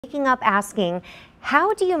Waking up asking,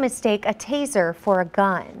 how do you mistake a taser for a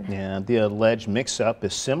gun? Yeah, the alleged mix-up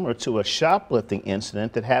is similar to a shoplifting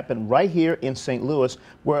incident that happened right here in St. Louis,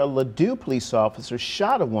 where a Ladue police officer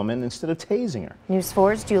shot a woman instead of tasing her. News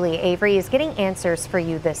 4's Julia Avery is getting answers for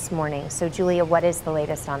you this morning. So Julia, what is the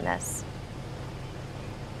latest on this?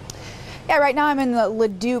 Yeah, right now I'm in the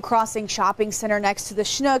Ladue Crossing Shopping Center next to the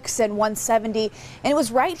Schnucks and 170. And it was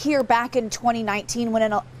right here back in 2019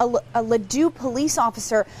 when a Ladue police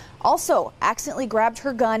officer also accidentally grabbed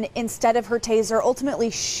her gun instead of her taser, ultimately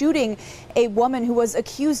shooting a woman who was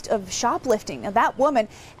accused of shoplifting. Now, that woman,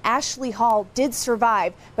 Ashley Hall, did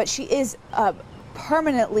survive, but she is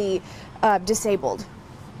permanently disabled.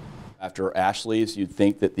 After Ashley's, you'd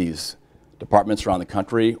think that these departments around the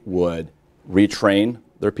country would retrain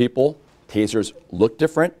their people. Tasers look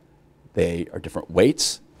different, they are different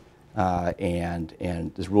weights, and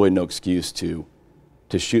there's really no excuse to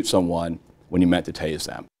shoot someone when you meant to tase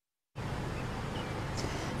them.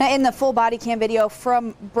 Now, in the full body cam video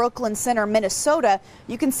from Brooklyn Center, Minnesota,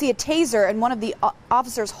 you can see a taser in one of the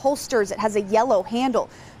officer's holsters. It has a yellow handle.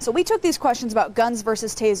 So we took these questions about guns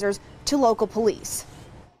versus tasers to local police.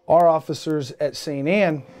 Our officers at St.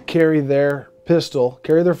 Anne carry their pistol,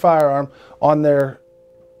 carry their firearm on their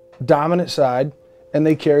dominant side, and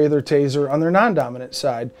they carry their taser on their non-dominant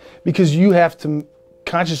side, because you have to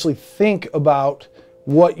consciously think about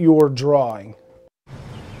what you're drawing.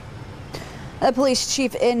 The police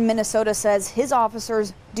chief in Minnesota says his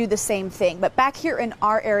officers do the same thing. But back here in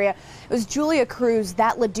our area, it was Julia Cruz,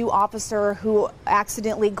 that Ladue officer who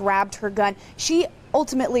accidentally grabbed her gun. She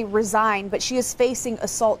ultimately resigned, but she is facing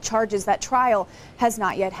assault charges. That trial has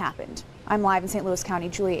not yet happened. I'm live in St. Louis County.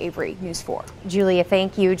 Julia Avery, News 4. Julia,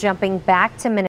 thank you. Jumping back to Minnesota.